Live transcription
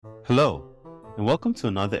Hello, and welcome to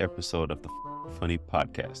another episode of the Funny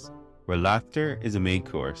Podcast, where laughter is a main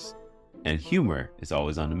course and humor is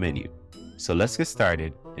always on the menu. So let's get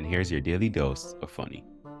started, and here's your daily dose of funny.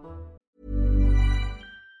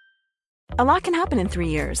 A lot can happen in 3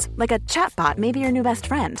 years, like a chatbot may be your new best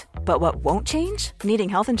friend. But what won't change? Needing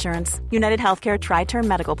health insurance. United Healthcare Tri-Term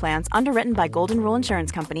Medical Plans, underwritten by Golden Rule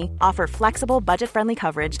Insurance Company, offer flexible, budget-friendly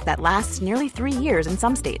coverage that lasts nearly 3 years in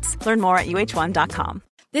some states. Learn more at uh1.com.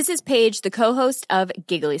 This is Paige, the co-host of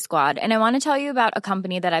Giggly Squad, and I want to tell you about a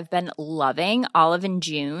company that I've been loving, Olive &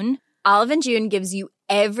 June. Olive & June gives you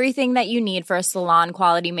everything that you need for a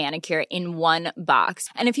salon-quality manicure in one box.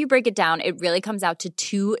 And if you break it down, it really comes out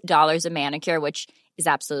to $2 a manicure, which is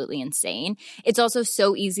absolutely insane. It's also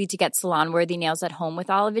so easy to get salon-worthy nails at home with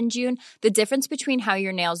Olive & June. The difference between how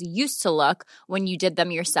your nails used to look when you did them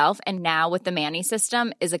yourself and now with the Mani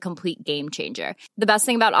system is a complete game changer. The best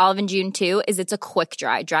thing about Olive & June, too, is it's a quick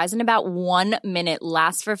dry. Dries in about 1 minute,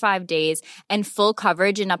 lasts for 5 days, and full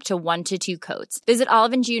coverage in up to 1 to 2 coats. Visit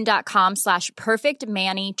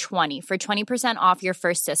oliveandjune.com/perfectmani20 for 20% off your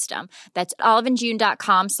first system. That's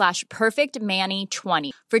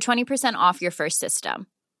oliveandjune.com/perfectmani20 for 20% off your first system.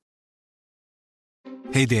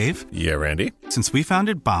 Hey, Dave. Yeah, Randy. Since we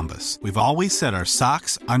founded Bombas, we've always said our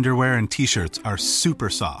socks, underwear, and T-shirts are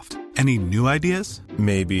super soft. Any new ideas?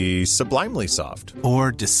 Maybe sublimely soft.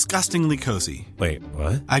 Or disgustingly cozy. Wait,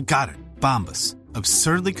 what? I got it. Bombas.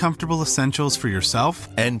 Absurdly comfortable essentials for yourself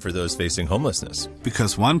and for those facing homelessness.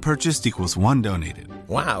 Because one purchased equals one donated.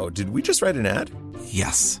 Wow, did we just write an ad?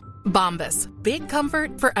 Yes. Bombas. Big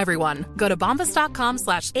comfort for everyone. Go to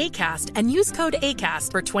bombas.com/ACAST and use code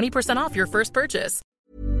ACAST for 20% off your first purchase.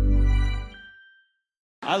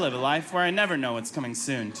 I live a life where I never know what's coming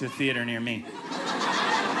soon to a theater near me.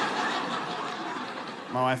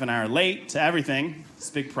 My wife and I are late to everything.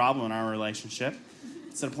 It's a big problem in our relationship.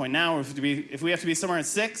 It's at a point now where if we have to be somewhere at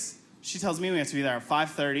 6, she tells me we have to be there at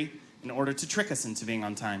 5:30 in order to trick us into being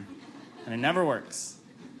on time. And it never works.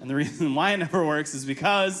 And the reason why it never works is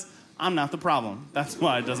because I'm not the problem. That's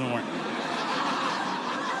why it doesn't work.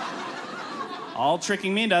 All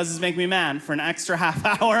tricking me does is make me mad for an extra half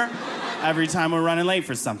hour every time we're running late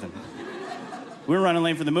for something. We were running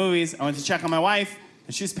late for the movies. I went to check on my wife,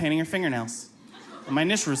 and she was painting her fingernails. And my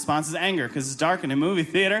initial response is anger, because it's dark in a movie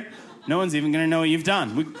theater. No one's even going to know what you've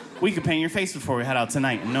done. We could paint your face before we head out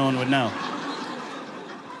tonight, and no one would know.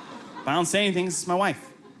 But I don't say anything, it's my wife.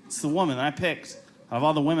 It's the woman that I picked out of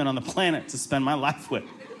all the women on the planet to spend my life with.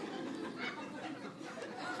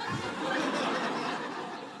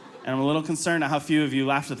 And I'm a little concerned at how few of you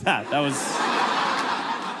laughed at that. That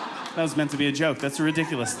was meant to be a joke. That's a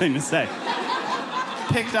ridiculous thing to say.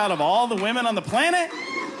 Picked out of all the women on the planet?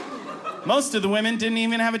 Most of the women didn't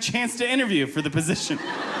even have a chance to interview for the position.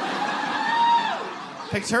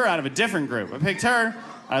 Picked her out of a different group. I picked her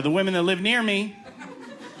out of the women that live near me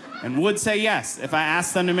and would say yes if I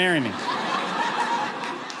asked them to marry me.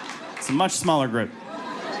 It's a much smaller group.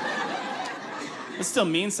 It still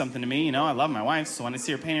means something to me, you know. I love my wife, so when I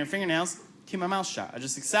see her painting her fingernails, keep my mouth shut. I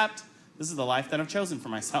just accept this is the life that I've chosen for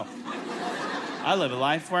myself. I live a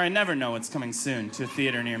life where I never know what's coming soon to a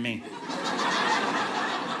theater near me.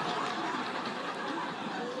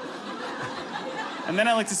 And then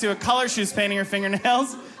I looked to see what color she was painting her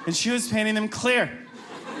fingernails, and she was painting them clear.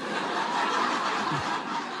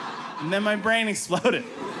 And then my brain exploded.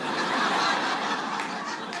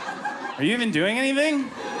 Are you even doing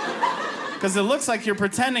anything? Because it looks like you're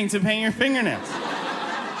pretending to paint your fingernails.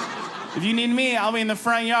 If you need me, I'll be in the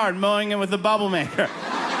front yard mowing it with a bubble maker.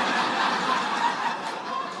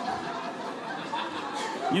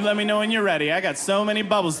 You let me know when you're ready. I got so many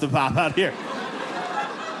bubbles to pop out here.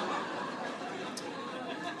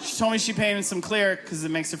 She told me she painted some clear because it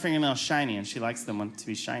makes her fingernails shiny, and she likes them to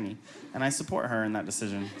be shiny. And I support her in that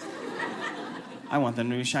decision. I want them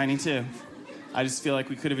to be shiny, too. I just feel like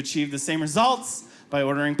we could have achieved the same results by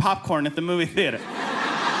ordering popcorn at the movie theater.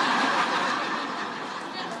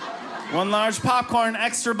 1 large popcorn,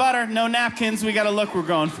 extra butter, no napkins. We got a look we're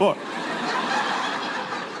going for.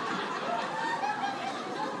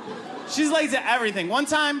 She's late to everything. One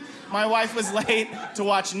time, my wife was late to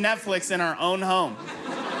watch Netflix in our own home.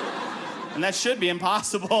 And that should be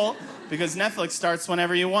impossible because Netflix starts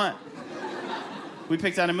whenever you want. We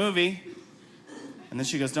picked out a movie, and then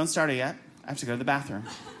she goes, "Don't start it yet. I have to go to the bathroom."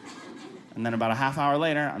 And then about a half hour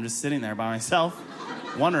later, I'm just sitting there by myself,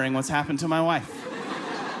 wondering what's happened to my wife.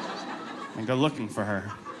 I go looking for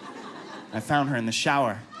her. I found her in the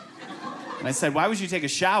shower. And I said, "Why would you take a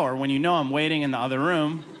shower when you know I'm waiting in the other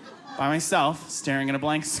room by myself, staring at a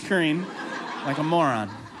blank screen like a moron?"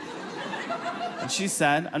 And she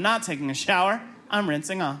said, "I'm not taking a shower. I'm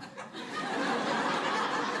rinsing off."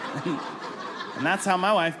 And that's how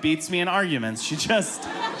my wife beats me in arguments. She just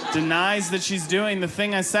denies that she's doing the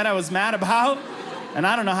thing I said I was mad about, and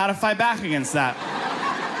I don't know how to fight back against that.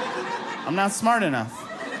 I'm not smart enough.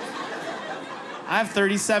 I have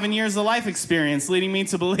 37 years of life experience leading me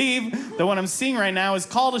to believe that what I'm seeing right now is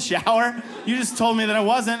called a shower. You just told me that it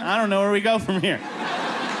wasn't. I don't know where we go from here.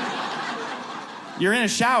 You're in a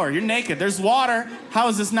shower. You're naked. There's water. How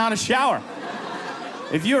is this not a shower?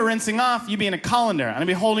 If you were rinsing off, you'd be in a colander, and I'd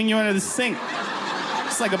be holding you under the sink.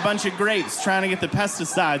 It's like a bunch of grapes trying to get the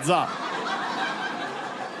pesticides off.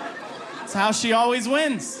 It's how she always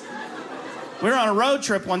wins. We were on a road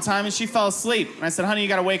trip one time, and she fell asleep. And I said, honey, you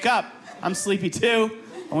gotta wake up. I'm sleepy too.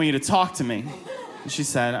 I want you to talk to me. And she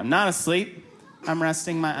said, I'm not asleep. I'm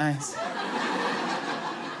resting my eyes.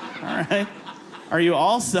 All right. Are you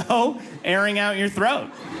also airing out your throat?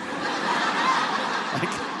 Like,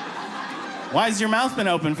 why has your mouth been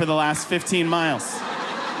open for the last 15 miles?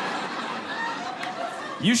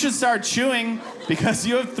 You should start chewing because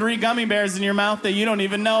you have 3 gummy bears in your mouth that you don't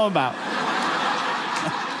even know about.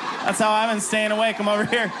 That's how I've been staying awake. I'm over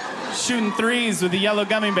here shooting 3s with the yellow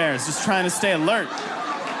gummy bears, just trying to stay alert.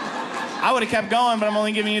 I would have kept going, but I'm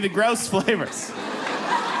only giving you the gross flavors.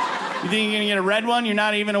 You think you're gonna get a red one? You're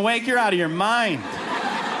not even awake. You're out of your mind.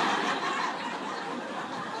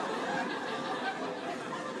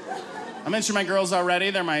 I mentioned my girls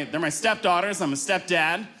already. They're my stepdaughters. I'm a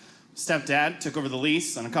stepdad. Stepdad took over the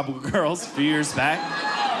lease on a couple of girls a few years back.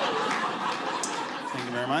 Thank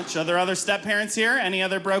you very much. Are there other step-parents here? Any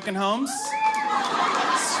other broken homes?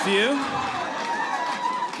 Just a few.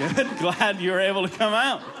 Good. Glad you were able to come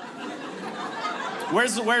out.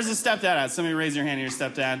 Where's the stepdad at? Somebody raise your hand, your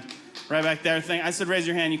stepdad. Right back there. I said raise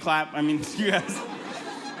your hand, you clap. I mean, you guys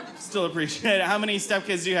still appreciate it. How many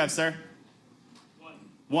stepkids do you have, sir?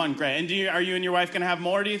 One, great. And are you and your wife going to have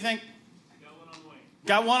more, do you think? Got one on the way.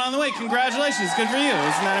 Got one on the way. Congratulations. Good for you.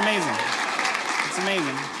 Isn't that amazing? It's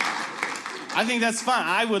amazing. I think that's fun.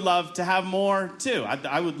 I would love to have more, too.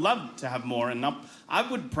 I would love to have more. And I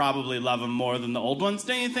would probably love them more than the old ones.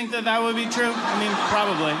 Don't you think that would be true? I mean,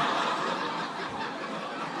 probably.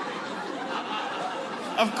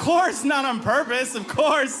 Of course, not on purpose. Of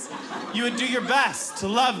course, you would do your best to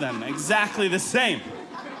love them exactly the same.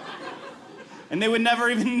 And they would never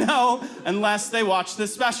even know unless they watched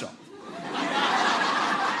this special.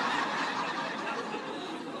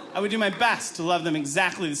 I would do my best to love them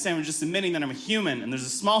exactly the same, just admitting that I'm a human, and there's a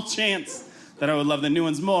small chance that I would love the new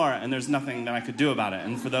ones more, and there's nothing that I could do about it.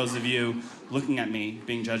 And for those of you looking at me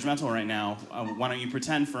being judgmental right now, why don't you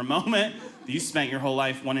pretend for a moment that you spent your whole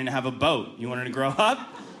life wanting to have a boat. You wanted to grow up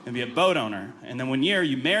and be a boat owner. And then one year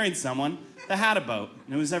you married someone that had a boat,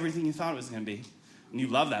 and it was everything you thought it was going to be. And you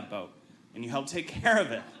love that boat, and you helped take care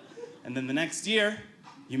of it. And then the next year,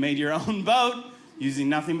 you made your own boat using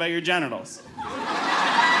nothing but your genitals.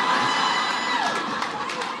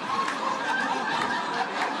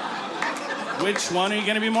 Which one are you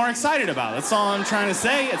going to be more excited about? That's all I'm trying to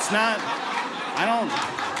say. It's not, I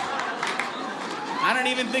don't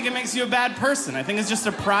even think it makes you a bad person. I think it's just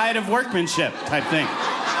a pride of workmanship type thing.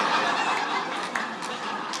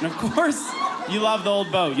 And of course, you love the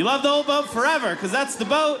old boat. You love the old boat forever, because that's the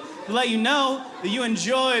boat to let you know that you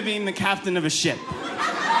enjoy being the captain of a ship.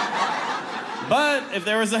 But if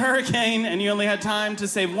there was a hurricane and you only had time to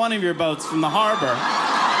save one of your boats from the harbor,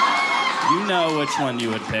 you know which one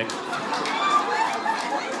you would pick.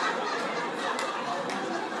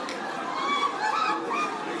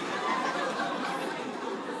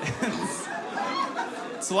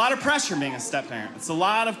 It's a lot of pressure being a step-parent. It's a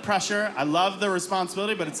lot of pressure. I love the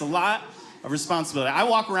responsibility, but it's a lot of responsibility. I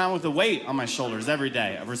walk around with a weight on my shoulders every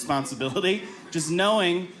day of responsibility, just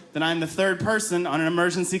knowing that I'm the third person on an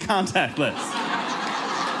emergency contact list.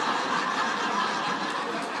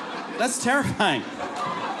 That's terrifying.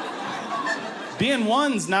 Being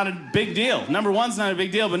one's not a big deal. Number one's not a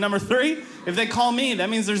big deal, but number 3, if they call me, that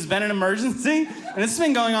means there's been an emergency, and it's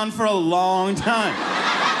been going on for a long time.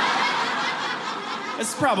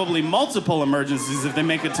 It's probably multiple emergencies if they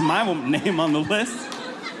make it to my name on the list.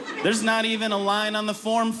 There's not even a line on the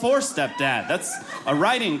form for stepdad. That's a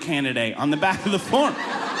writing candidate on the back of the form.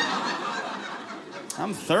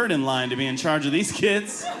 I'm third in line to be in charge of these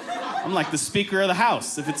kids. I'm like the Speaker of the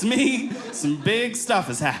House. If it's me, some big stuff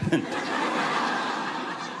has happened.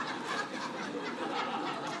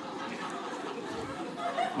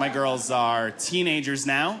 My girls are teenagers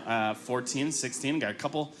now, 14, 16. Got a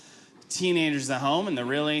couple teenagers at home, and they're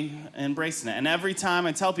really embracing it. And every time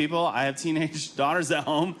I tell people I have teenage daughters at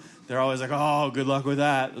home, they're always like, oh, good luck with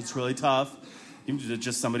that. It's really tough.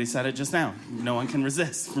 Somebody said it just now. No one can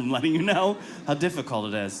resist from letting you know how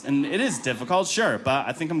difficult it is. And it is difficult, sure, but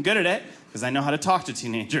I think I'm good at it because I know how to talk to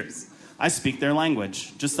teenagers. I speak their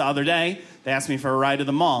language. Just the other day, they asked me for a ride to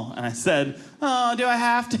the mall, and I said, "Oh, do I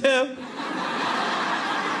have to?"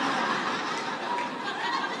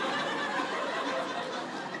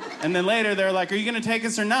 And then later, they're like, "Are you going to take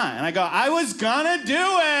us or not?" And I go, "I was going to do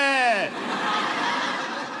it!"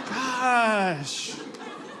 Gosh.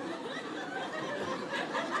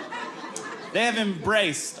 They have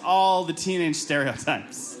embraced all the teenage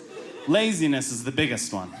stereotypes. Laziness is the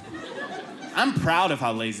biggest one. I'm proud of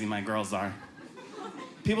how lazy my girls are.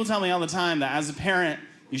 People tell me all the time that as a parent,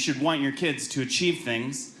 you should want your kids to achieve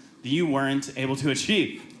things that you weren't able to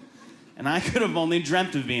achieve. And I could have only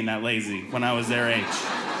dreamt of being that lazy when I was their age.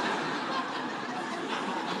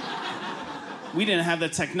 We didn't have the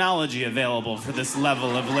technology available for this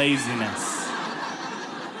level of laziness.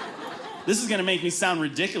 This is gonna make me sound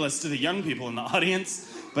ridiculous to the young people in the audience,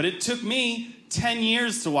 but it took me 10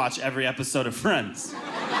 years to watch every episode of Friends.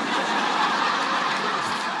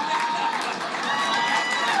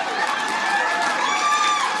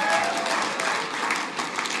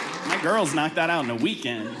 My girls knocked that out in a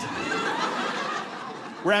weekend.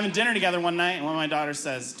 We're having dinner together one night, and one of my daughters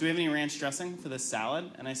says, "Do we have any ranch dressing for this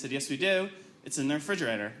salad?" And I said, "Yes, we do. It's in the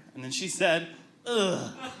refrigerator." And then she said,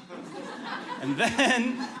 "Ugh." And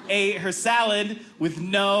then ate her salad with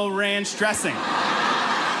no ranch dressing.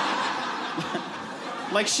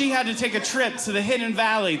 Like she had to take a trip to the Hidden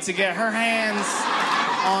Valley to get her hands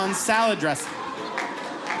on salad dressing.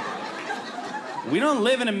 We don't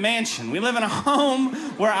live in a mansion. We live in a home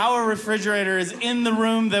where our refrigerator is in the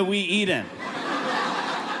room that we eat in.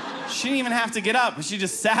 She didn't even have to get up. She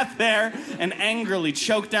just sat there and angrily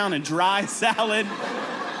choked down a dry salad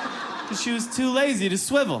because she was too lazy to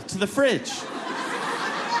swivel to the fridge.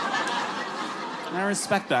 And I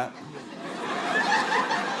respect that.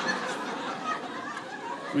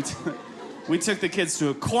 We took the kids to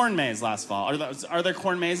a corn maze last fall. Are there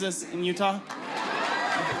corn mazes in Utah?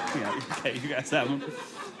 Yeah, okay, you guys have them.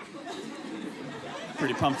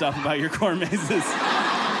 Pretty pumped up about your corn mazes.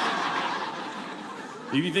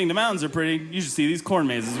 If you think the mountains are pretty, you should see these corn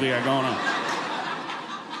mazes we got going on.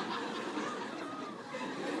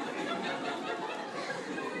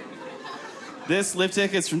 This lift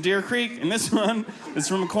ticket's from Deer Creek, and this one is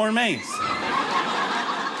from a corn maze.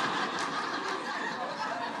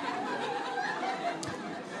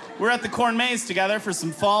 We're at the corn maze together for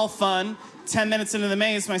some fall fun. 10 minutes into the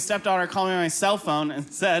maze, my stepdaughter called me on my cell phone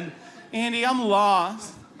and said, "Andy, I'm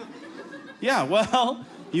lost." Yeah, well,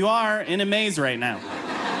 you are in a maze right now.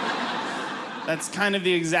 That's kind of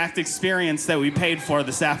the exact experience that we paid for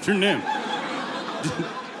this afternoon.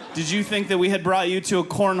 Did you think that we had brought you to a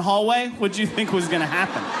corn hallway? What did you think was gonna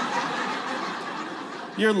happen?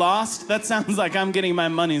 You're lost? That sounds like I'm getting my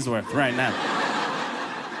money's worth right now.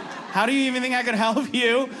 How do you even think I could help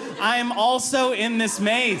you? I am also in this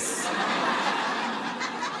maze.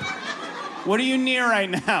 What are you near right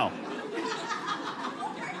now?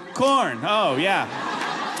 Corn. Oh, yeah.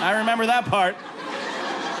 I remember that part.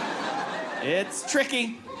 It's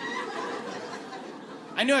tricky.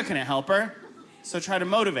 I knew I couldn't help her, so I tried to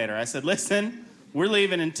motivate her. I said, "Listen, we're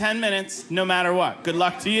leaving in 10 minutes, no matter what. Good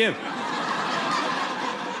luck to you.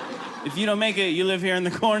 If you don't make it, you live here in the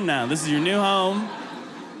corn now. This is your new home.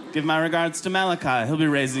 Give my regards to Malachi. He'll be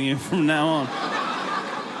raising you from now on."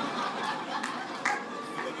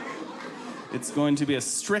 It's going to be a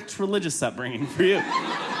strict religious upbringing for you.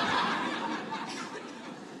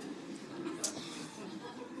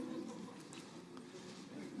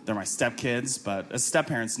 They're my stepkids, but as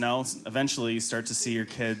step-parents know, eventually you start to see your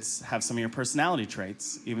kids have some of your personality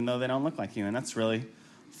traits, even though they don't look like you, and that's really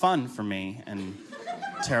fun for me and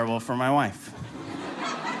terrible for my wife.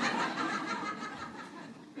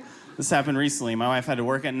 This happened recently. My wife had to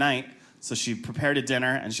work at night, so she prepared a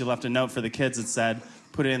dinner, and she left a note for the kids that said,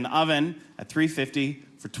 "Put it in the oven at 350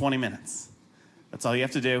 for 20 minutes. That's all you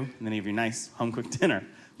have to do, and then you have your nice home-cooked dinner."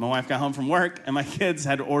 My wife got home from work, and my kids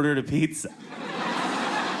had ordered a pizza.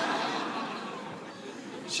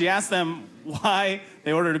 She asked them why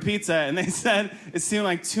they ordered a pizza, and they said it seemed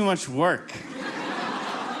like too much work.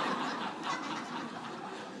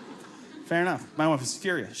 Fair enough. My wife was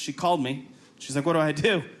furious. She called me. She's like, "What do I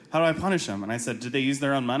do? How do I punish them?" And I said, "Did they use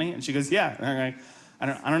their own money?" And she goes, "Yeah." And I'm like,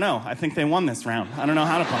 I don't know. I think they won this round. I don't know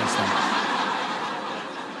how to punish them.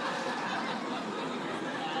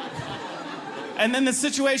 And then the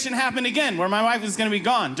situation happened again where my wife was going to be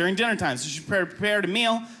gone during dinner time. So she prepared a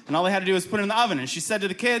meal, and all they had to do was put it in the oven. And she said to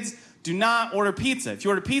the kids, Do not order pizza. If you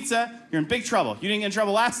order pizza, you're in big trouble. You didn't get in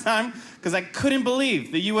trouble last time because I couldn't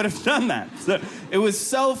believe that you would have done that. So it was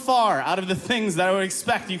so far out of the things that I would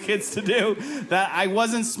expect you kids to do that I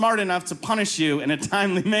wasn't smart enough to punish you in a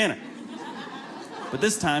timely manner. But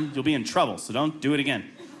this time, you'll be in trouble, so don't do it again.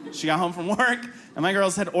 She got home from work, and my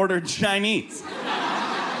girls had ordered Chinese.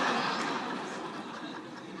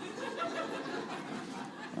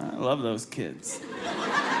 I love those kids.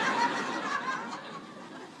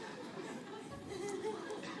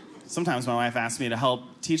 Sometimes my wife asks me to help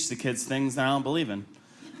teach the kids things that I don't believe in.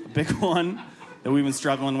 A big one that we've been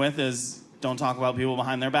struggling with is don't talk about people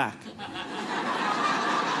behind their back.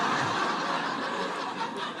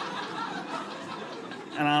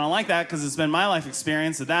 And I don't like that because it's been my life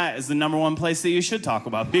experience that is the number one place that you should talk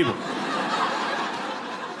about people.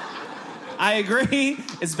 I agree,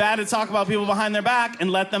 it's bad to talk about people behind their back and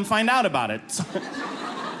let them find out about it.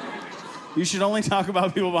 You should only talk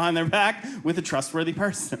about people behind their back with a trustworthy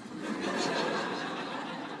person.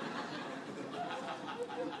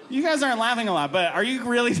 You guys aren't laughing a lot, but are you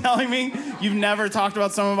really telling me you've never talked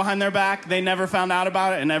about someone behind their back, they never found out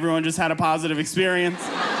about it, and everyone just had a positive experience?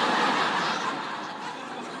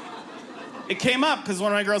 It came up because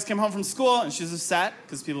one of my girls came home from school and she was upset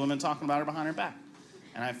because people have been talking about her behind her back.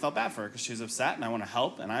 And I felt bad for her because she was upset and I want to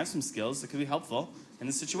help and I have some skills that could be helpful in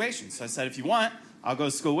this situation. So I said, if you want, I'll go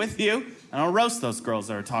to school with you and I'll roast those girls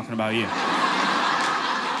that are talking about you.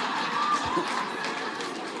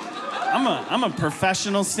 I'm a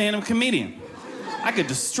professional stand-up comedian. I could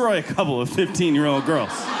destroy a couple of 15-year-old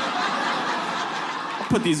girls. I'll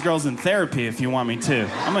put these girls in therapy if you want me to.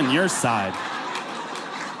 I'm on your side.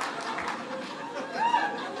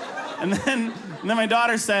 And then my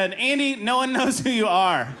daughter said, Andy, no one knows who you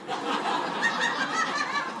are.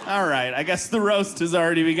 All right, I guess the roast has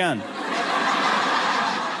already begun.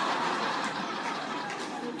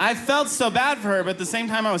 I felt so bad for her, but at the same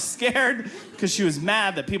time I was scared because she was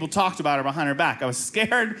mad that people talked about her behind her back. I was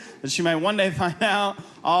scared that she might one day find out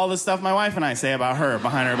all the stuff my wife and I say about her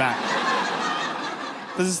behind her back.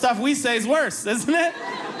 Because the stuff we say is worse, isn't it?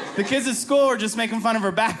 The kids at school are just making fun of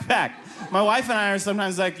her backpack. My wife and I are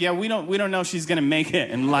sometimes like, yeah, we don't know she's gonna make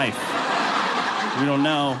it in life. We don't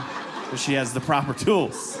know if she has the proper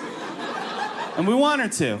tools. And we want her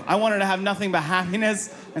to. I want her to have nothing but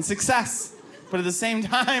happiness and success. But at the same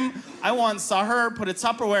time, I once saw her put a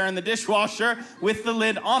Tupperware in the dishwasher with the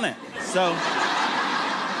lid on it. So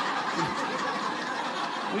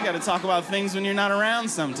we gotta talk about things when you're not around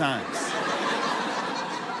sometimes.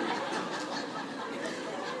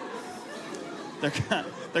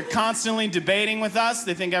 They're constantly debating with us.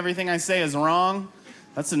 They think everything I say is wrong.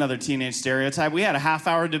 That's another teenage stereotype. We had a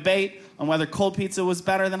half-hour debate on whether cold pizza was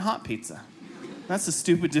better than hot pizza. That's a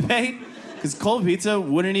stupid debate, because cold pizza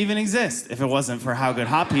wouldn't even exist if it wasn't for how good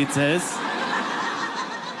hot pizza is.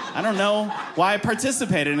 I don't know why I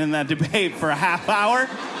participated in that debate for a half hour.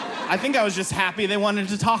 I think I was just happy they wanted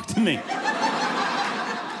to talk to me.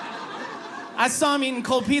 I saw them eating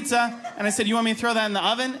cold pizza, and I said, you want me to throw that in the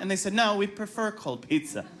oven? And they said, no, we prefer cold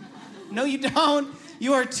pizza. No, you don't.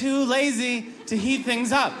 You are too lazy to heat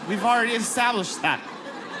things up. We've already established that.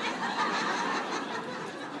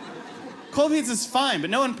 Cold pizza's fine,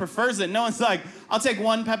 but no one prefers it. No one's like, I'll take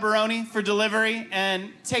one pepperoni for delivery,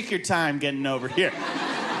 and take your time getting over here.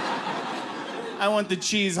 I want the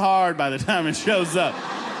cheese hard by the time it shows up.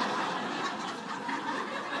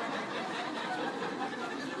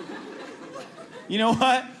 You know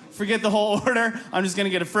what? Forget the whole order. I'm just gonna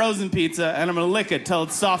get a frozen pizza and I'm gonna lick it till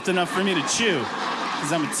it's soft enough for me to chew.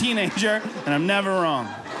 Because I'm a teenager and I'm never wrong.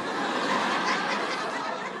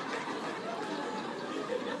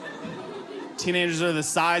 Teenagers are the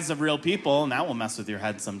size of real people, and that will mess with your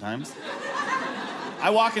head sometimes. I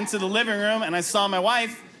walk into the living room and I saw my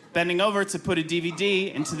wife bending over to put a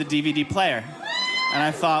DVD into the DVD player. And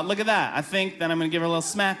I thought, look at that. I think that I'm gonna give her a little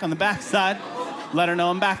smack on the backside, let her know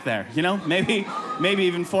I'm back there, you know? Maybe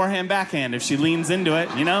even forehand, backhand if she leans into it,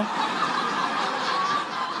 you know?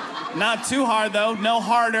 Not too hard though, no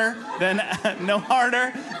harder than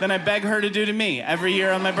I beg her to do to me every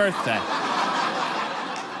year on my birthday.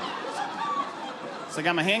 So I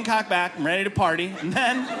got my hand cocked back, I'm ready to party, and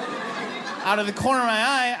then out of the corner of my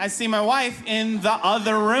eye, I see my wife in the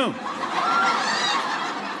other room.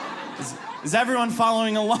 Is everyone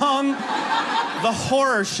following along? The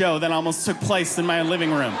horror show that almost took place in my living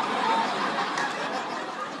room.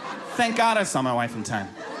 Thank God I saw my wife in time.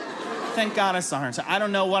 Thank God I saw her in time. I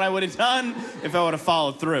don't know what I would have done if I would have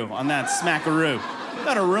followed through on that smackaroo. That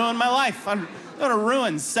would have ruined my life. That would have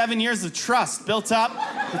ruined 7 years of trust built up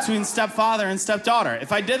between stepfather and stepdaughter.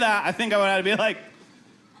 If I did that, I think I would have to be like,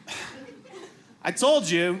 I told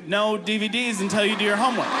you, no DVDs until you do your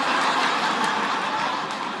homework.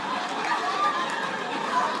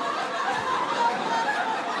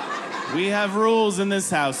 We have rules in this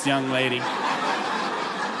house, young lady.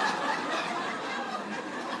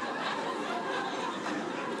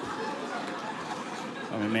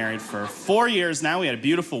 I've been married for 4 years now. We had a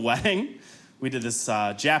beautiful wedding. We did this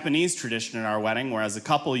Japanese tradition in our wedding, where as a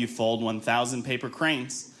couple, you fold 1,000 paper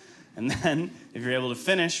cranes. And then, if you're able to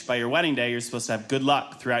finish by your wedding day, you're supposed to have good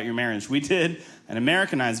luck throughout your marriage. We did an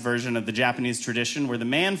Americanized version of the Japanese tradition, where the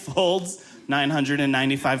man folds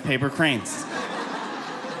 995 paper cranes.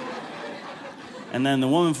 And then the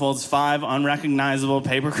woman folds 5 unrecognizable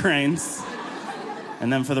paper cranes.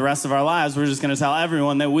 And then for the rest of our lives, we're just going to tell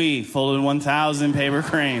everyone that we folded 1,000 paper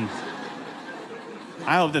cranes.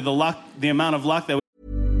 I hope that the amount of luck that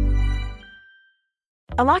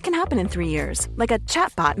A lot can happen in 3 years, like a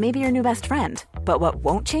chatbot may be your new best friend. But what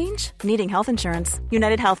won't change? Needing health insurance.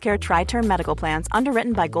 United Healthcare Tri-Term Medical Plans,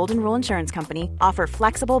 underwritten by Golden Rule Insurance Company, offer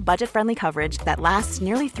flexible, budget-friendly coverage that lasts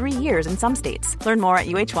nearly 3 years in some states. Learn more at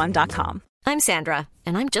uh1.com. I'm Sandra,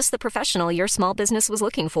 and I'm just the professional your small business was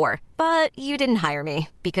looking for. But you didn't hire me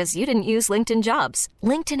because you didn't use LinkedIn Jobs.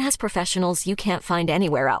 LinkedIn has professionals you can't find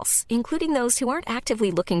anywhere else, including those who aren't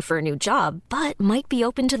actively looking for a new job, but might be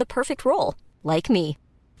open to the perfect role, like me.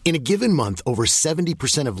 In a given month, over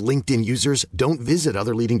 70% of LinkedIn users don't visit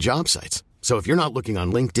other leading job sites. So if you're not looking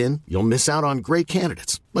on LinkedIn, you'll miss out on great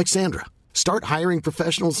candidates like Sandra. Start hiring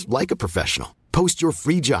professionals like a professional. Post your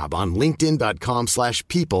free job on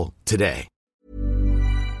linkedin.com/people today.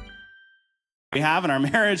 we have in our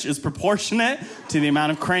marriage is proportionate to the amount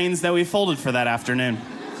of cranes that we folded for that afternoon.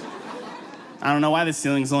 I don't know why the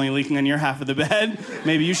ceiling's only leaking on your half of the bed.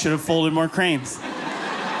 Maybe you should have folded more cranes.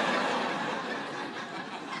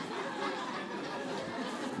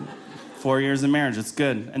 4 years of marriage, it's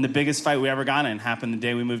good. And the biggest fight we ever got in happened the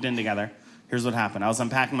day we moved in together. Here's what happened. I was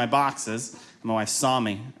unpacking my boxes, and my wife saw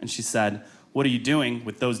me, and she said, "What are you doing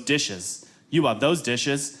with those dishes? You bought those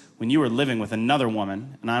dishes when you were living with another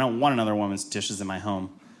woman, and I don't want another woman's dishes in my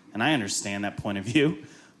home." And I understand that point of view.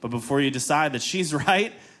 But before you decide that she's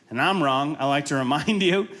right and I'm wrong, I like to remind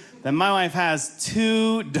you that my wife has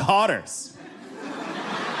 2 daughters.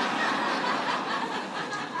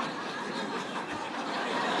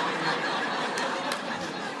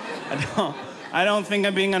 I don't think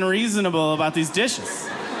I'm being unreasonable about these dishes.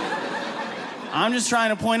 I'm just trying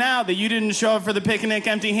to point out that you didn't show up for the picnic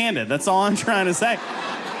empty-handed. That's all I'm trying to say.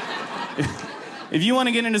 If you want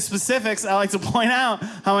to get into specifics, I like to point out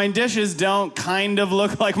how my dishes don't kind of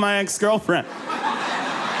look like my ex-girlfriend.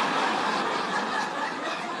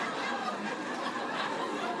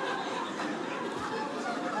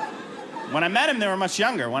 When I met him, they were much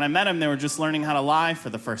younger. When I met him, they were just learning how to lie for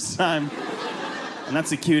the first time. And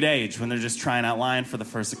that's a cute age when they're just trying out lying for the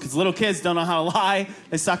first time. Because little kids don't know how to lie.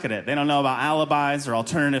 They suck at it. They don't know about alibis or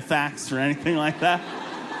alternative facts or anything like that.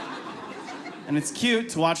 And it's cute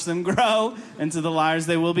to watch them grow into the liars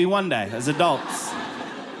they will be one day as adults.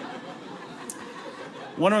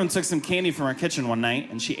 One of them took some candy from our kitchen one night,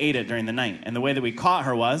 and she ate it during the night. And the way that we caught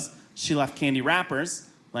her was she left candy wrappers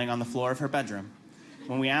laying on the floor of her bedroom.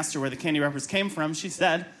 When we asked her where the candy wrappers came from, she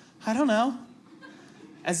said, "I don't know."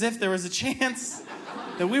 As if there was a chance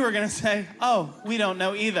that we were going to say, "Oh, we don't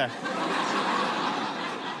know either."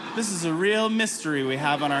 This is a real mystery we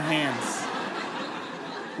have on our hands.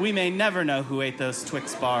 We may never know who ate those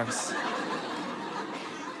Twix bars.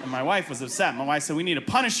 And my wife was upset. My wife said, "We need to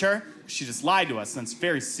punish her. She just lied to us, and it's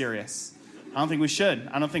very serious." I don't think we should.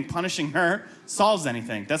 I don't think punishing her solves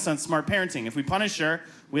anything. That's not smart parenting. If we punish her,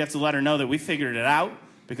 we have to let her know that we figured it out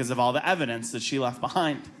because of all the evidence that she left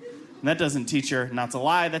behind. And that doesn't teach her not to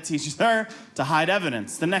lie. That teaches her to hide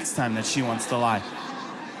evidence the next time that she wants to lie.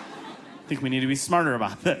 I think we need to be smarter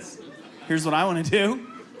about this. Here's what I want to do.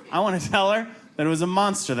 I want to tell her that it was a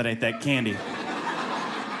monster that ate that candy.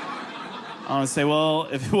 I want to say, well,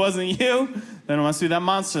 if it wasn't you, then it must be that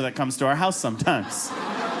monster that comes to our house sometimes.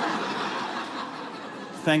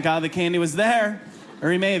 Thank God the candy was there,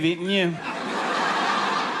 or he may have eaten you.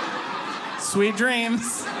 Sweet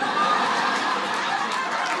dreams.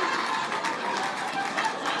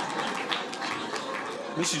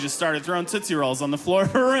 Then she just started throwing Tootsie Rolls on the floor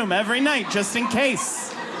of her room every night, just in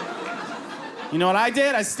case. You know what I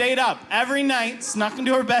did? I stayed up every night, snuck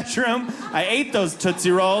into her bedroom. I ate those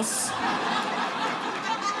Tootsie Rolls.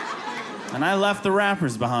 And I left the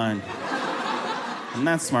wrappers behind. And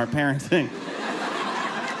that's smart parenting.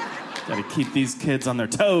 Gotta keep these kids on their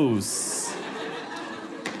toes.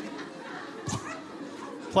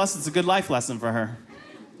 Plus, it's a good life lesson for her.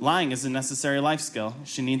 Lying is a necessary life skill.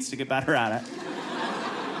 She needs to get better at it.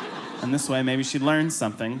 And this way, maybe she'd learn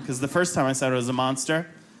something. Because the first time I said it was a monster,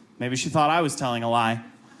 maybe she thought I was telling a lie.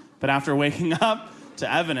 But after waking up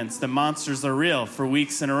to evidence that monsters are real for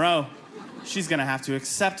weeks in a row, she's gonna have to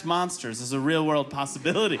accept monsters as a real-world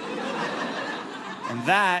possibility. And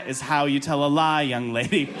that is how you tell a lie, young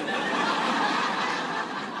lady.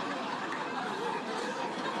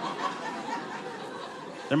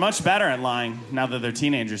 They're much better at lying now that they're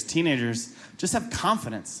teenagers. Teenagers just have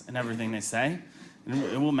confidence in everything they say, and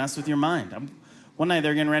it will mess with your mind. One night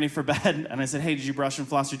they're getting ready for bed, and I said, hey, did you brush and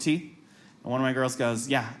floss your teeth? And one of my girls goes,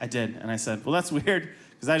 yeah, I did. And I said, well, that's weird,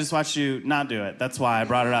 because I just watched you not do it. That's why I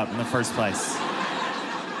brought it up in the first place.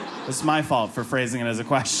 It's my fault for phrasing it as a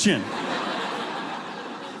question.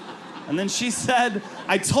 And then she said,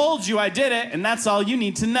 I told you I did it, and that's all you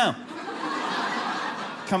need to know.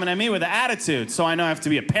 Coming at me with an attitude, so I know I have to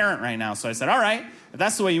be a parent right now. So I said, all right, if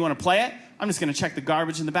that's the way you want to play it, I'm just going to check the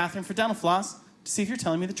garbage in the bathroom for dental floss to see if you're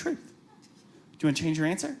telling me the truth. Do you want to change your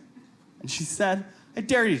answer? And she said, I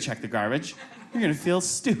dare you to check the garbage. You're going to feel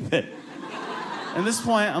stupid. And at this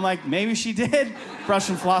point, I'm like, maybe she did brush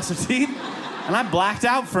and floss her teeth, and I blacked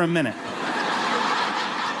out for a minute.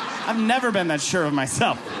 I've never been that sure of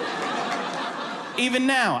myself. Even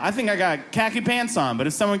now, I think I got khaki pants on, but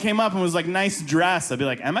if someone came up and was like, nice dress, I'd be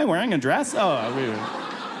like, am I wearing a dress? Oh, weird.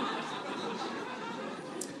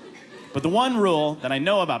 But the one rule that I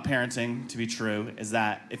know about parenting to be true is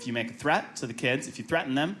that if you make a threat to the kids, if you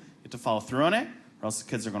threaten them, you have to follow through on it, or else the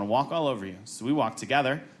kids are going to walk all over you. So we walked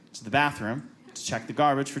together to the bathroom to check the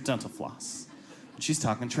garbage for dental floss. And she's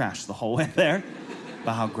talking trash the whole way there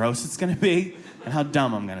about how gross it's going to be and how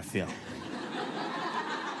dumb I'm going to feel.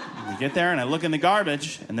 We get there, and I look in the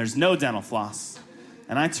garbage, and there's no dental floss.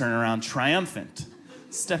 And I turn around triumphant.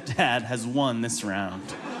 Stepdad has won this round.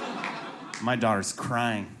 My daughter's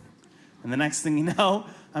crying. And the next thing you know,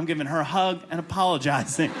 I'm giving her a hug and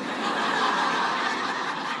apologizing.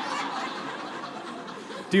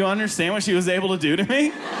 Do you understand what she was able to do to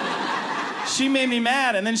me? She made me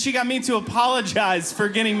mad, and then she got me to apologize for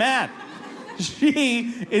getting mad.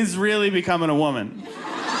 She is really becoming a woman.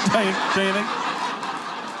 Don't you think?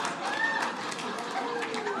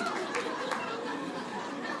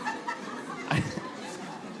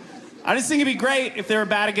 I just think it'd be great if they were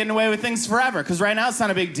bad at getting away with things forever, because right now it's not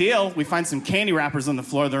a big deal. We find some candy wrappers on the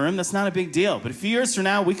floor of the room. That's not a big deal. But a few years from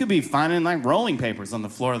now, we could be finding like rolling papers on the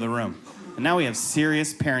floor of the room. And now we have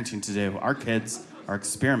serious parenting to do. Our kids are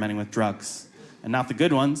experimenting with drugs. And not the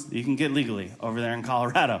good ones that you can get legally over there in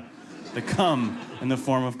Colorado. That come in the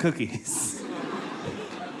form of cookies.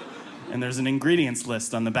 And there's an ingredients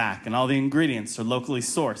list on the back, and all the ingredients are locally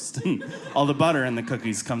sourced. And all the butter in the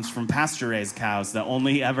cookies comes from pasture-raised cows that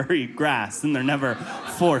only ever eat grass, and they're never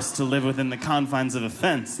forced to live within the confines of a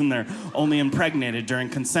fence, and they're only impregnated during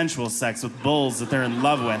consensual sex with bulls that they're in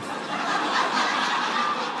love with.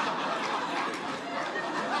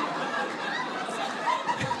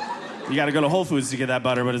 You gotta go to Whole Foods to get that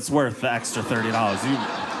butter, but it's worth the extra $30.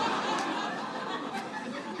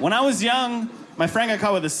 When I was young, my friend got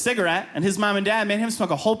caught with a cigarette, and his mom and dad made him smoke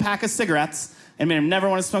a whole pack of cigarettes and made him never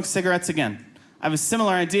want to smoke cigarettes again. I have a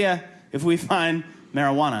similar idea if we find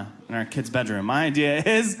marijuana in our kid's bedroom. My idea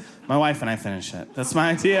is my wife and I finish it. That's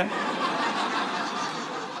my idea.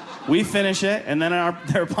 We finish it, and then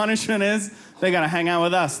their punishment is they got to hang out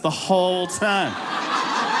with us the whole time.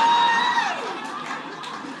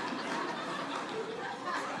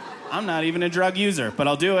 I'm not even a drug user, but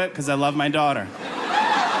I'll do it because I love my daughter.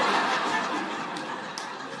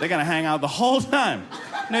 They gotta hang out the whole time.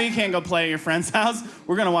 No, you can't go play at your friend's house.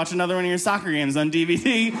 We're gonna watch another one of your soccer games on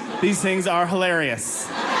DVD. These things are hilarious.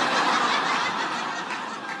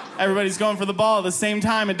 Everybody's going for the ball at the same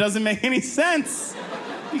time. It doesn't make any sense.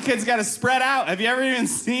 You kids gotta spread out. Have you ever even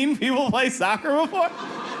seen people play soccer before?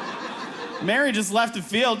 Mary just left the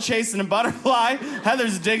field chasing a butterfly.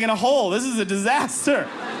 Heather's digging a hole. This is a disaster.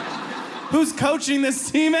 Who's coaching this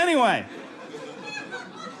team anyway?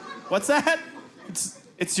 What's that?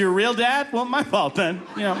 It's your real dad? Well, my fault then.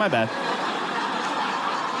 You know, my bad.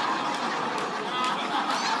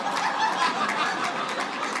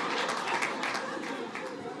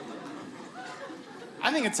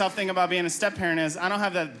 I think a tough thing about being a step-parent is I don't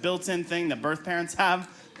have that built-in thing that birth parents have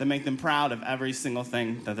that make them proud of every single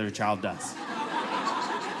thing that their child does.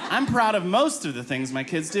 I'm proud of most of the things my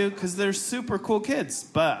kids do because they're super cool kids,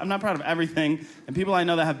 but I'm not proud of everything, and people I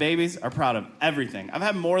know that have babies are proud of everything. I've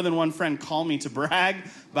had more than one friend call me to brag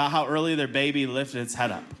about how early their baby lifted its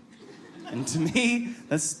head up. And to me,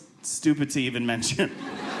 that's stupid to even mention.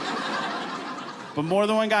 But more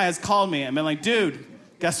than one guy has called me and been like, dude,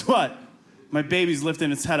 guess what? My baby's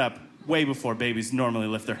lifting its head up way before babies normally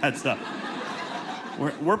lift their heads up.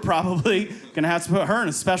 We're probably going to have to put her in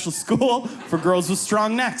a special school for girls with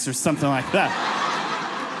strong necks or something like that.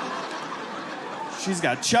 She's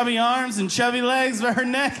got chubby arms and chubby legs, but her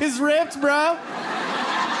neck is ripped, bro.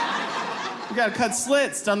 We gotta cut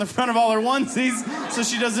slits down the front of all her onesies so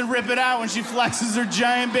she doesn't rip it out when she flexes her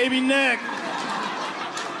giant baby neck.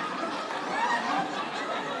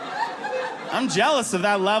 I'm jealous of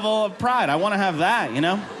that level of pride. I want to have that, you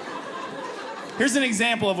know? Here's an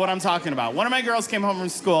example of what I'm talking about. One of my girls came home from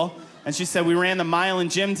school, and she said, we ran the mile in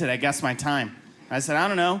gym today. Guess my time. I said, I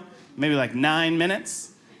don't know, maybe like 9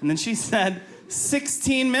 minutes. And then she said,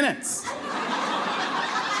 16 minutes.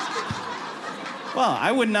 Well,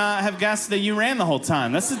 I would not have guessed that you ran the whole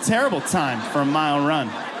time. That's a terrible time for a mile run.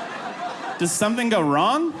 Does something go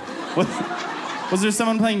wrong? Was there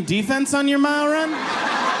someone playing defense on your mile run?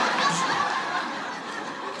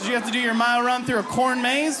 Did you have to do your mile run through a corn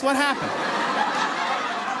maze? What happened?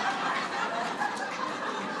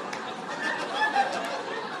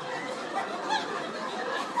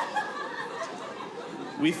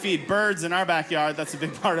 We feed birds in our backyard. That's a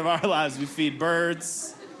big part of our lives. We feed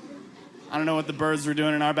birds. I don't know what the birds were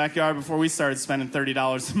doing in our backyard before we started spending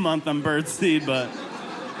 $30 a month on bird seed, but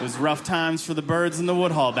it was rough times for the birds in the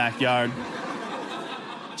Woodhall backyard.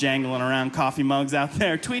 Jangling around coffee mugs out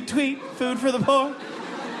there. Tweet, tweet, food for the poor.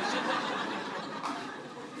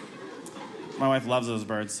 My wife loves those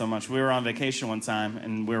birds so much. We were on vacation one time,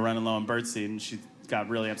 and we were running low on bird seed, and she got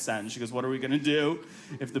really upset, and she goes, what are we going to do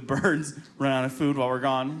if the birds run out of food while we're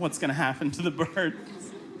gone? What's going to happen to the birds?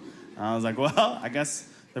 And I was like, well, I guess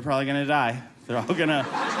they're probably going to die. They're all going to...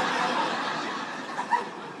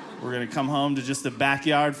 We're going to come home to just a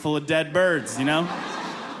backyard full of dead birds, you know?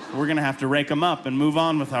 We're going to have to rake them up and move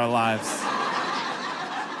on with our lives.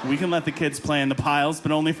 We can let the kids play in the piles,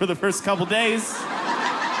 but only for the first couple days.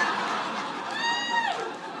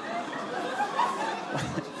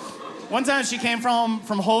 One time she came from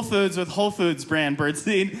Whole Foods with Whole Foods brand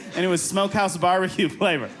birdseed, and it was smokehouse barbecue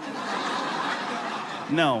flavor.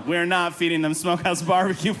 No, we're not feeding them smokehouse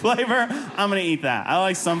barbecue flavor. I'm gonna eat that. I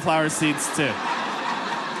like sunflower seeds too.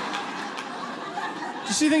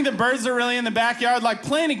 Does she think the birds are really in the backyard like,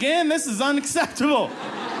 playing again? This is unacceptable.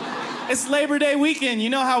 It's Labor Day weekend. You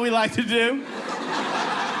know how we like to do.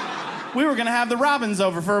 We were gonna have the robins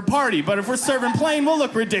over for a party, but if we're serving plain, we'll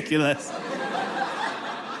look ridiculous.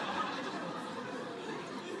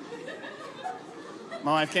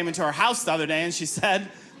 My wife came into our house the other day and she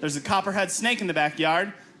said, there's a copperhead snake in the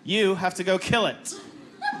backyard. You have to go kill it.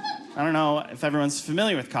 I don't know if everyone's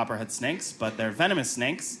familiar with copperhead snakes, but they're venomous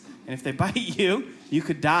snakes. And if they bite you, you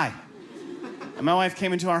could die. And my wife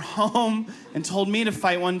came into our home and told me to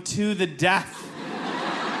fight one to the death.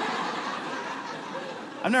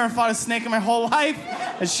 I've never fought a snake in my whole life,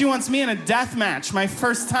 and she wants me in a death match, my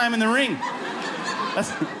first time in the ring.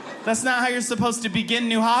 That's not how you're supposed to begin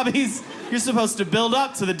new hobbies. You're supposed to build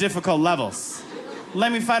up to the difficult levels.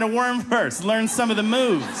 Let me fight a worm first, learn some of the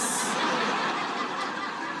moves.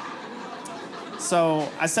 So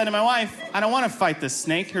I said to my wife, I don't want to fight this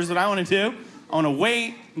snake. Here's what I want to do. I want to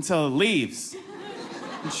wait until it leaves.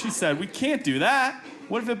 And she said, we can't do that.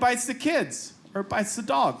 What if it bites the kids or it bites the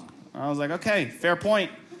dog? And I was like, okay, fair point.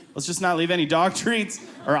 Let's just not leave any dog treats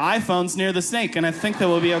or iPhones near the snake, and I think that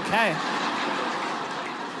we'll be okay.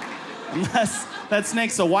 Unless that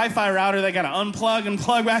snake's a Wi-Fi router they gotta unplug and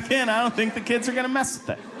plug back in, I don't think the kids are gonna mess with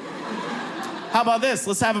it. How about this?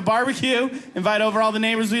 Let's have a barbecue, invite over all the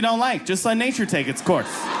neighbors we don't like. Just let nature take its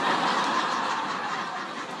course.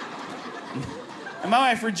 And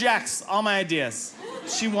my wife rejects all my ideas.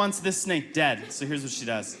 She wants this snake dead, so here's what she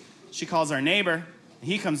does. She calls our neighbor, and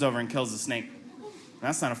he comes over and kills the snake. And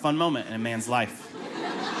that's not a fun moment in a man's life.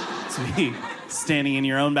 To be standing in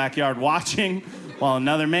your own backyard watching while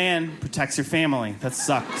another man protects your family. That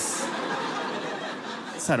sucks.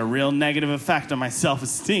 It's had a real negative effect on my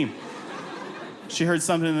self-esteem. She heard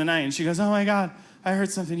something in the night, and she goes, oh my God, I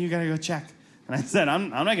heard something, you gotta go check. And I said, I'm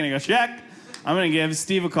not gonna go check. I'm gonna give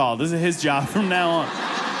Steve a call. This is his job from now on.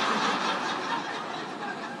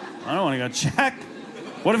 I don't wanna go check.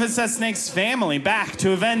 What if it says Snake's family back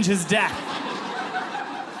to avenge his death?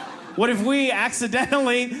 What if we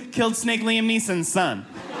accidentally killed Snake Liam Neeson's son?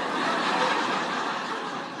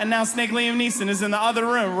 And now Snake Liam Neeson is in the other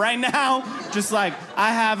room right now, just like,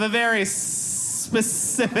 I have a very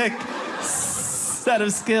specific set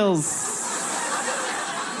of skills.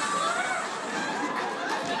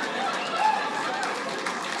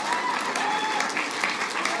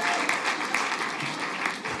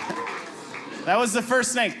 That was the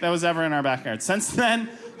first snake that was ever in our backyard. Since then,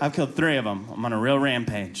 I've killed 3 of them. I'm on a real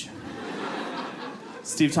rampage.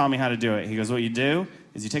 Steve taught me how to do it. He goes, what you do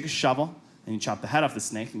is you take a shovel, and you chop the head off the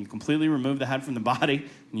snake, and you completely remove the head from the body,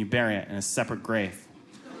 and you bury it in a separate grave.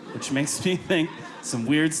 Which makes me think some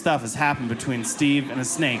weird stuff has happened between Steve and a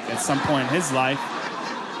snake at some point in his life,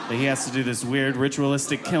 that he has to do this weird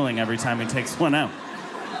ritualistic killing every time he takes one out.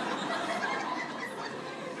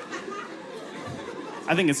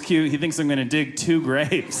 I think it's cute. He thinks I'm going to dig 2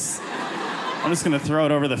 graves. I'm just going to throw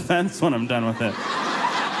it over the fence when I'm done with it.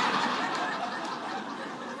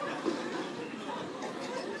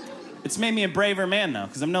 It's made me a braver man, though,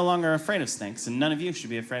 because I'm no longer afraid of snakes, and none of you should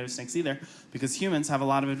be afraid of snakes either, because humans have a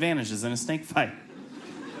lot of advantages in a snake fight.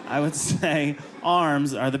 I would say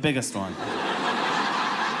arms are the biggest one.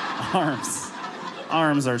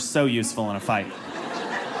 Arms are so useful in a fight.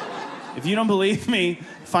 If you don't believe me,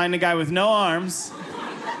 find a guy with no arms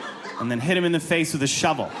and then hit him in the face with a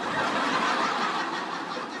shovel.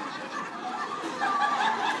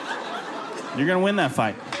 You're gonna win that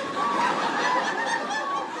fight.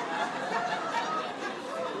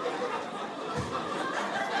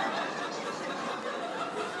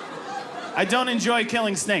 I don't enjoy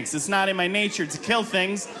killing snakes. It's not in my nature to kill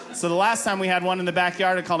things. So the last time we had one in the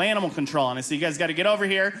backyard, I called animal control. And I said, you guys got to get over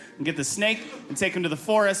here and get the snake and take him to the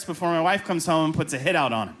forest before my wife comes home and puts a hit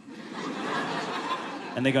out on him.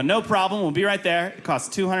 And they go, no problem. We'll be right there. It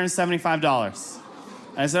costs $275.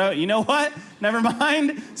 And I said, oh, you know what? Never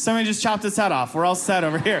mind. Somebody just chopped its head off. We're all set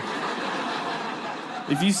over here.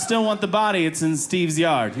 If you still want the body, it's in Steve's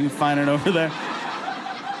yard. You can find it over there.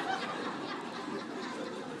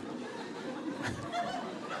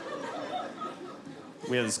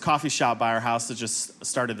 We have this coffee shop by our house that just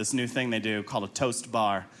started this new thing they do called a toast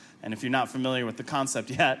bar. And if you're not familiar with the concept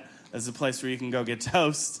yet, there's a place where you can go get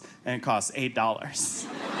toast, and it costs $8.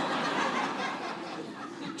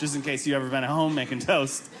 Just in case you've ever been at home making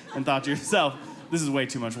toast and thought to yourself, this is way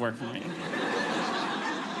too much work for me.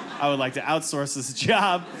 I would like to outsource this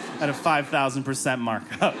job at a 5,000%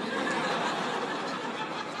 markup.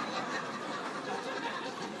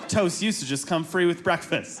 Toast used to just come free with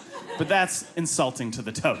breakfast. But that's insulting to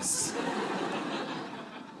the toast.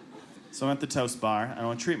 So I'm at the toast bar, and I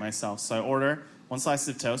want to treat myself. So I order 1 slice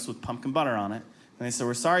of toast with pumpkin butter on it. And they said,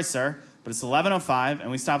 we're sorry, sir, but it's 11:05, and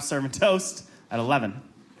we stopped serving toast at 11.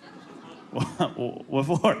 What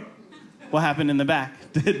for? What happened in the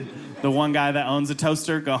back? Did the one guy that owns a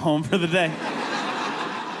toaster go home for the day?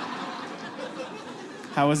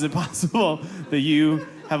 How is it possible that you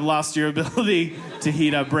have lost your ability to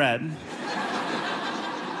heat up bread?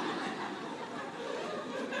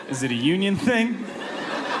 Is it a union thing?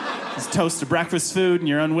 Is toast a breakfast food and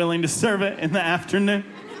you're unwilling to serve it in the afternoon?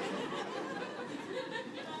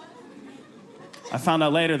 I found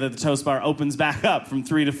out later that the toast bar opens back up from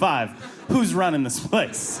 3 to 5. Who's running this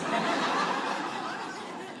place?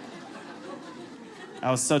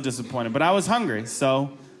 I was so disappointed, but I was hungry,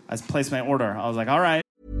 so I placed my order. I was like, all right.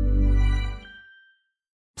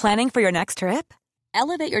 Planning for your next trip?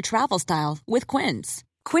 Elevate your travel style with Quince.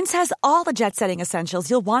 Quince has all the jet-setting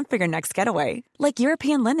essentials you'll want for your next getaway, like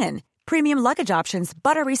European linen, premium luggage options,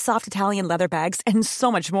 buttery soft Italian leather bags, and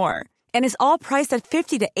so much more. And is all priced at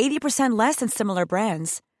 50 to 80% less than similar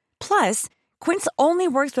brands. Plus, Quince only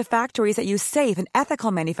works with factories that use safe and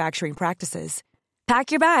ethical manufacturing practices.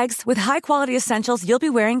 Pack your bags with high-quality essentials you'll be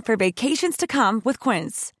wearing for vacations to come with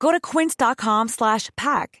Quince. Go to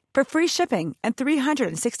quince.com/pack for free shipping and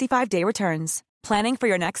 365-day returns. Planning for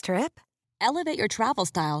your next trip? Elevate your travel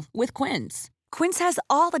style with Quince. Quince has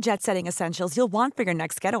all the jet-setting essentials you'll want for your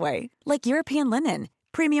next getaway, like European linen,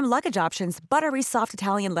 premium luggage options, buttery soft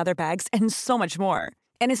Italian leather bags, and so much more.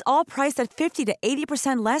 And is all priced at 50 to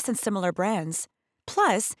 80% less than similar brands.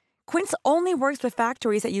 Plus, Quince only works with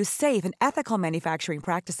factories that use safe and ethical manufacturing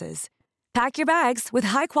practices. Pack your bags with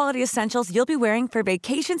high-quality essentials you'll be wearing for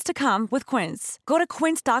vacations to come with Quince. Go to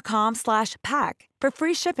quince.com/pack for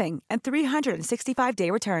free shipping and 365-day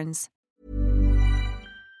returns.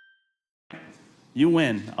 You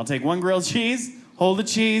win. I'll take 1 grilled cheese, hold the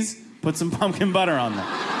cheese, put some pumpkin butter on them.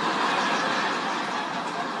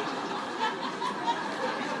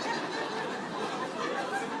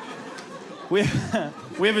 We have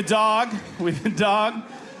a dog.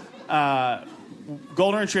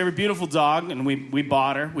 Golden Retriever, beautiful dog, and we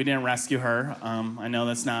bought her. We didn't rescue her. I know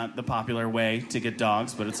that's not the popular way to get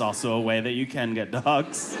dogs, but it's also a way that you can get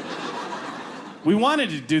dogs. We wanted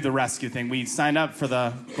to do the rescue thing. We signed up for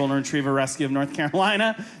the Golden Retriever Rescue of North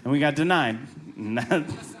Carolina, and we got denied. And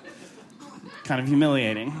that's kind of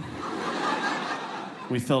humiliating.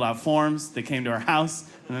 We filled out forms. They came to our house,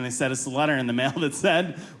 and then they sent us a letter in the mail that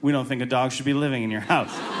said, we don't think a dog should be living in your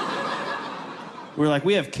house. We were like,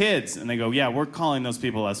 we have kids. And they go, yeah, we're calling those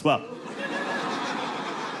people as well.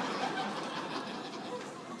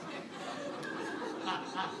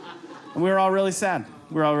 And we were all really sad.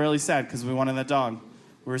 We were all really sad because we wanted that dog.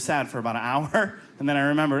 We were sad for about an hour, and then I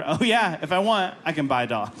remembered, oh yeah, if I want, I can buy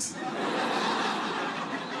dogs.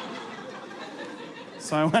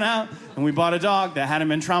 So I went out, and we bought a dog that hadn't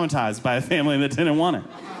been traumatized by a family that didn't want it.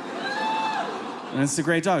 And it's a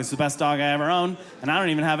great dog. It's the best dog I ever owned, and I don't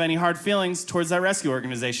even have any hard feelings towards that rescue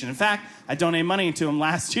organization. In fact, I donated money to them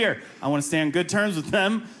last year. I want to stay on good terms with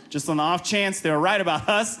them, just on the off chance they were right about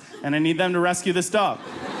us, and I need them to rescue this dog.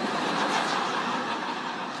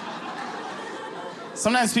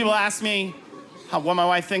 Sometimes people ask me what my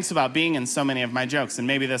wife thinks about being in so many of my jokes, and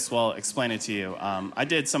maybe this will explain it to you. I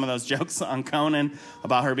did some of those jokes on Conan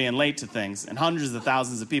about her being late to things, and hundreds of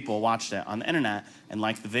thousands of people watched it on the internet and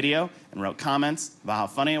liked the video and wrote comments about how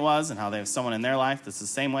funny it was and how they have someone in their life that's the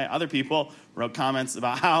same way. Other people wrote comments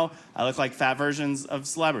about how I look like fat versions of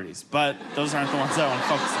celebrities, but those aren't the ones I want to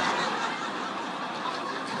focus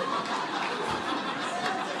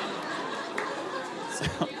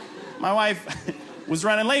on. So, my wife was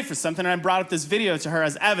running late for something, and I brought up this video to her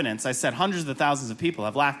as evidence. I said hundreds of thousands of people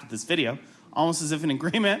have laughed at this video, almost as if in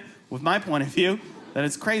agreement with my point of view that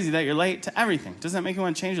it's crazy that you're late to everything. Doesn't that make you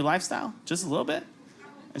want to change your lifestyle just a little bit?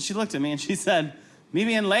 And she looked at me and she said, me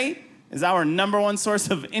being late is our #1 source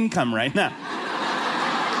of income right now.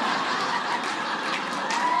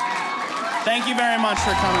 Thank you very much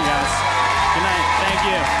for coming, guys. Good night. Thank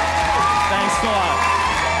you. Thanks a lot.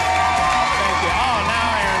 Thank you. Oh, now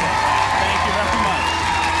I earned it. Thank you very much.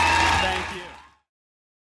 Thank you.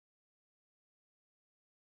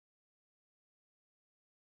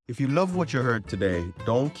 If you love what you heard today,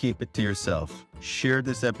 don't keep it to yourself. Share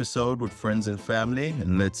this episode with friends and family,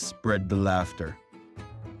 and let's spread the laughter.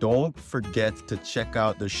 Don't forget to check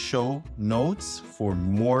out the show notes for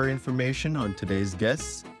more information on today's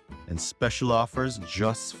guests and special offers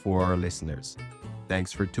just for our listeners.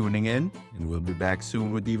 Thanks for tuning in, and we'll be back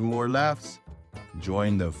soon with even more laughs.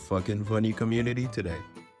 Join the fucking funny community today.